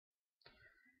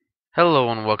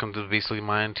Hello and welcome to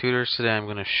BeastlyMineTutors. Today I'm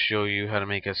going to show you how to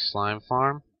make a slime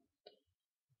farm.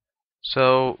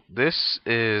 So this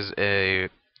is a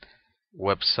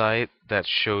website that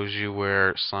shows you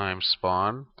where slimes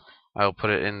spawn. I'll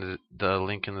put it in the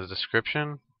link in the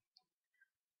description.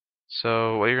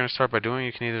 So what you're going to start by doing,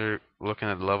 you can either look in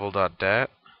at level.dat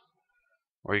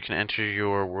or you can enter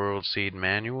your world seed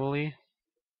manually.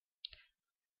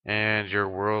 And your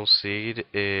world seed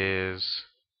is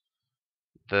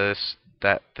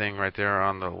that thing right there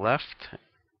on the left,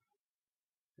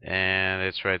 and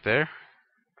it's right there.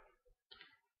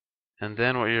 And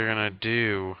then what you're going to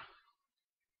do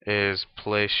is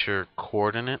place your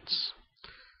coordinates,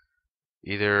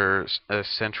 either a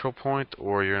central point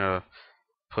or you're going to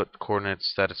put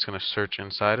coordinates that it's going to search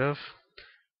inside of.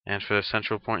 And for the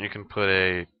central point, you can put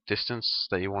a distance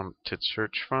that you want to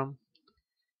search from.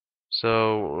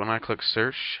 So when I click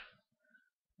search,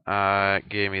 it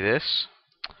gave me this,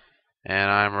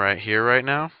 and I'm right here right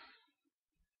now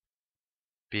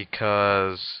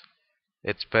because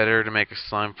it's better to make a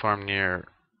slime farm near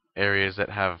areas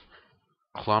that have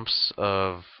clumps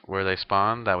of where they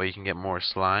spawn. That way you can get more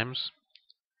slimes,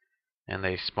 and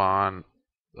they spawn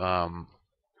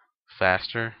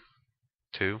faster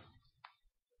too.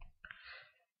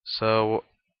 So,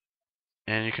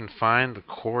 and you can find the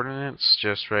coordinates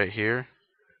just right here,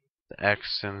 the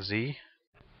X and Z.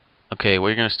 Okay, what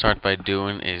you're going to start by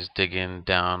doing is digging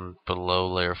down below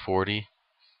layer 40,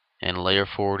 and layer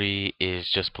 40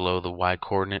 is just below the Y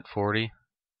coordinate 40,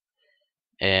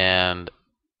 and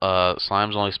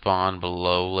slimes only spawn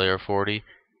below layer 40,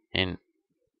 and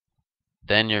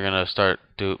then you're going to start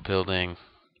building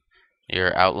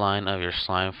your outline of your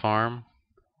slime farm.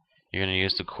 You're going to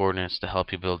use the coordinates to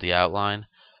help you build the outline,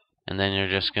 and then you're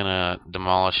just going to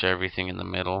demolish everything in the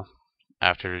middle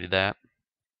after that.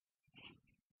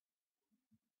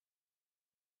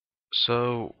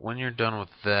 So when you're done with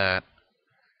that,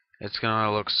 it's going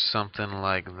to look something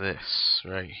like this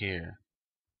right here.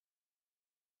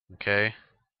 Okay?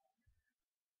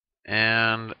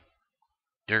 And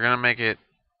you're going to make it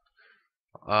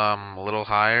a little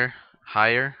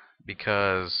higher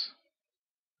because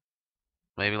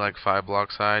maybe like 5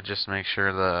 blocks high, just to make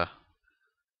sure the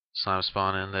slime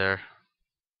spawn in there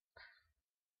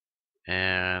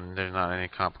and there's not any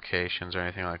complications or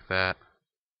anything like that.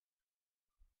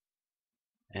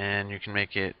 And you can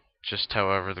make it just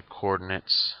however the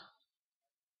coordinates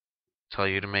tell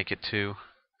you to make it to,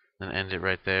 then end it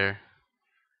right there,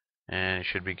 and it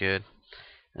should be good.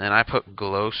 And then I put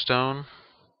glowstone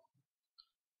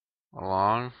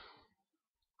along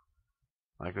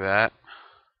like that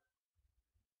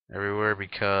everywhere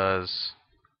because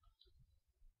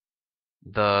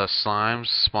the slimes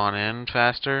spawn in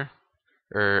faster,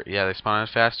 they spawn in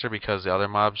faster because the other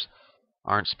mobs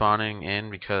aren't spawning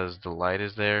in because the light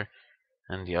is there,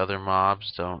 and the other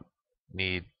mobs don't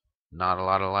need not a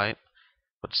lot of light,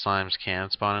 but slimes can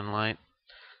spawn in light.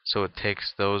 So it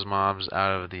takes those mobs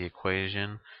out of the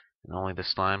equation and only the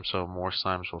slime, so more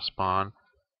slimes will spawn.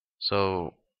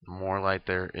 So the more light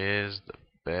there is, the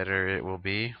better it will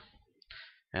be.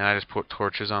 And I just put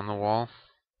torches on the wall,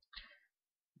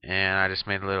 and I just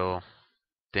made a little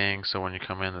thing so when you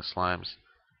come in, the slimes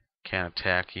can't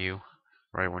attack you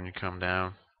right when you come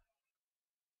down.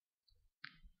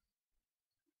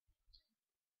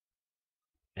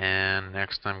 And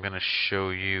next I'm going to show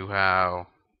you how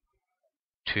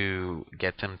to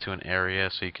get them to an area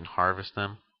so you can harvest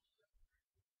them.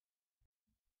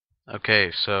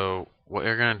 Okay, so what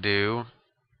you're going to do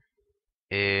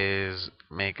is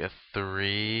make a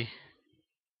 3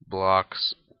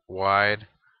 blocks wide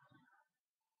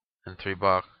and 3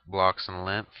 blocks in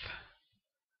length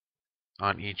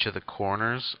on each of the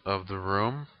corners of the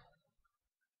room,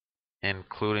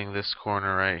 including this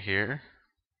corner right here.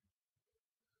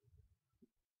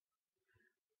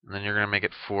 And then you're going to make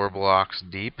it 4 blocks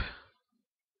deep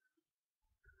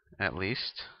at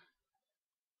least.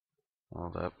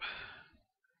 Hold up.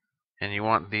 And you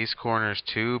want these corners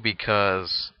too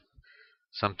because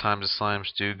sometimes the slimes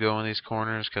do go in these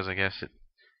corners because I guess it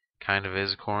kind of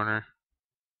is a corner.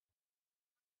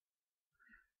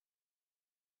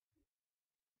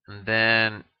 And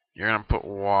then you're going to put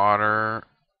water,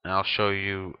 and I'll show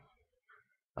you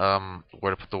where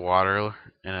to put the water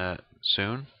in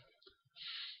soon.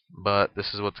 But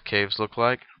this is what the caves look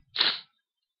like.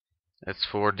 It's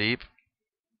 4 deep.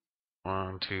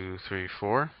 1, 2, 3,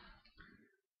 4.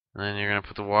 And then you're going to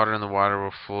put the water, and the water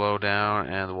will flow down,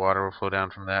 and the water will flow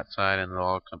down from that side, and they'll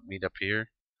all meet up here.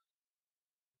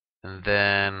 And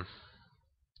then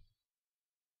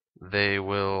they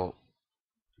will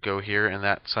go here, and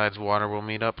that side's water will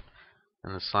meet up.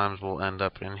 and the slimes will end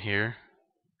up in here.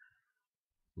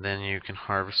 Then you can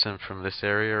harvest them from this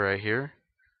area right here.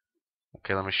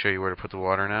 Okay, let me show you where to put the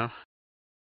water now.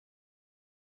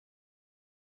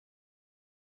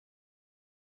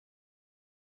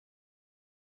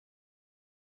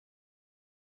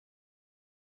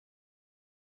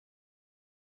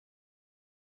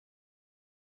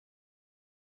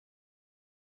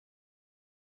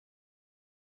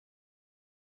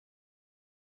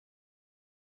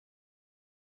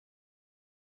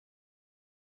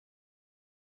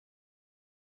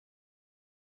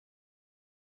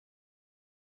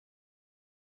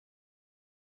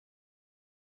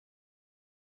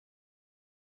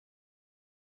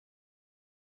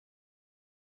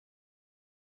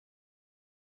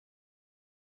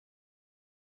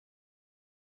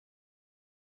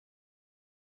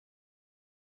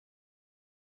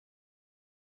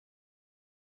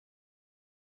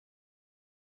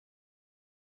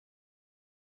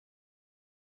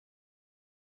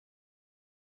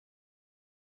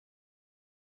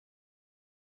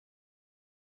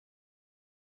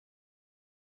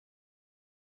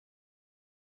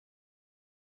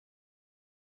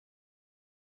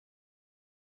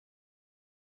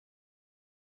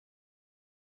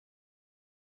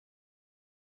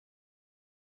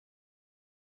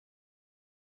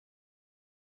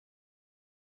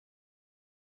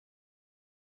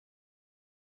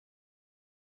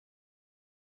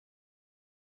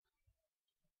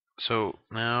 So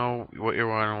now what you're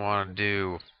going to want to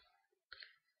do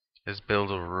is build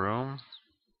a room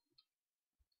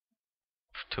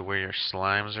to where your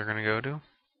slimes are going to go to.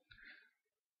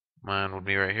 Mine would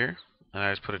be right here. And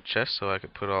I just put a chest so I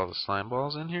could put all the slime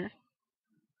balls in here.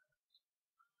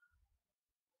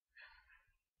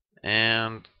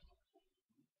 And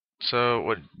so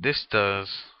what this does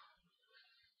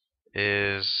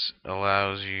is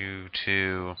allows you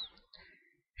to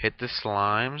hit the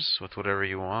slimes with whatever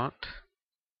you want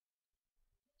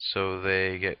so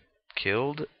they get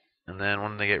killed, and then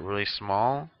when they get really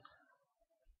small,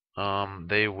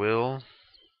 they will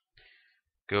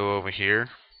go over here.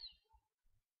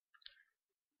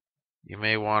 You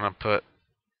may want to put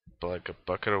like a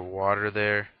bucket of water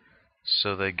there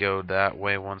so they go that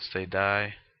way once they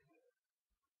die,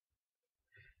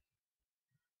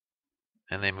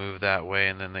 and they move that way,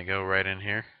 and then they go right in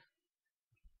here.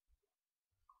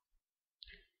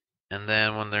 And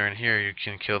then when they're in here, you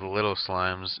can kill the little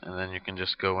slimes, and then you can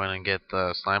just go in and get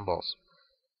the slime balls.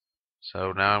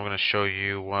 So now I'm going to show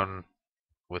you one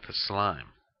with a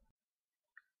slime.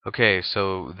 Okay,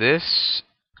 so this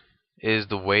is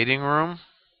the waiting room.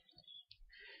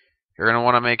 You're going to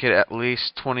want to make it at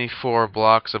least 24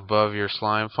 blocks above your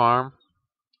slime farm.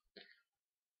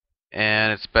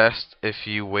 And it's best if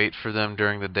you wait for them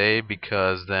during the day,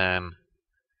 because then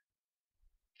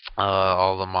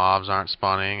all the mobs aren't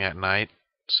spawning at night.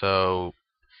 So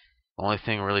the only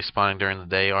thing really spawning during the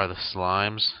day are the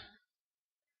slimes.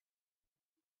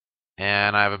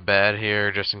 And I have a bed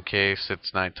here just in case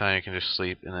it's nighttime, you can just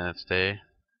sleep and then it's day.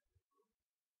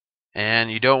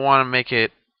 And you don't want to make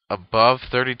it above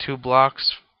 32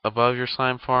 blocks above your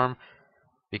slime farm,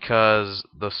 because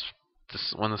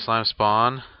when the slimes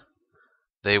spawn,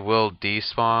 they will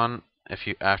despawn if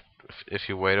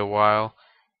you wait a while,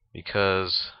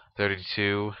 because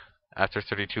after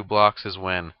 32 blocks is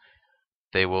when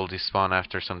they will despawn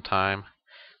after some time.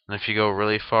 And if you go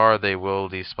really far, they will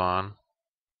despawn.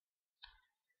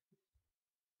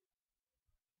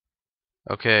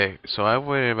 Okay, so I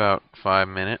waited about 5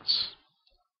 minutes,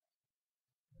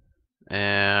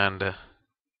 and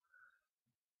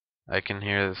I can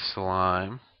hear the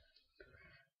slime.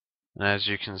 And as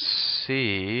you can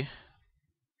see,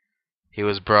 he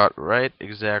was brought right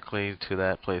exactly to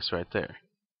that place right there.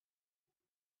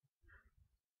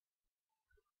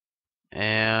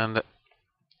 And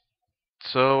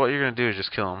so what you're going to do is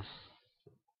just kill him.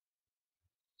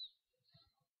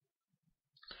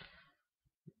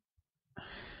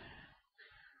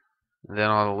 And then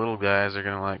all the little guys are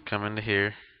going to like come into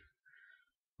here.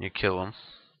 You kill them.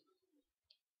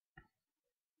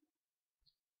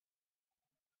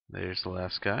 There's the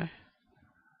last guy.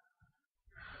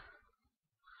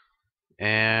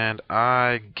 And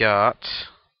I got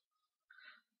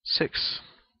 6.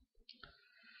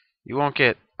 You won't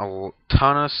get a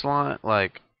ton of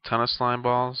slime,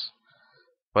 balls,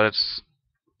 but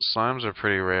slimes are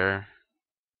pretty rare,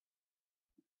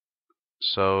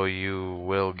 so you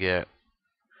will get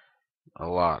a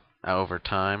lot over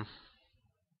time.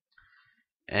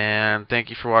 And thank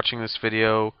you for watching this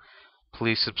video.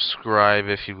 Please subscribe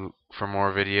for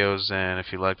more videos, and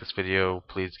if you like this video,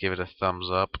 please give it a thumbs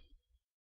up.